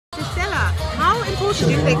important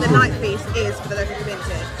do you think the night feast is for the local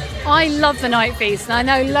community? I love the night feast, and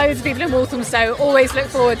I know loads of people in Walthamstow always look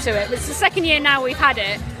forward to it. It's the second year now we've had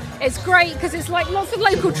it. It's great because it's like lots of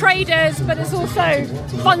local traders, but there's also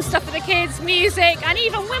fun stuff for the kids, music, and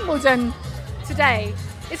even Wimbledon today.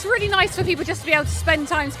 It's really nice for people just to be able to spend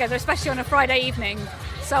time together, especially on a Friday evening.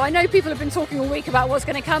 So I know people have been talking all week about what's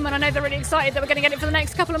going to come, and I know they're really excited that we're going to get it for the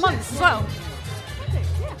next couple of months as well.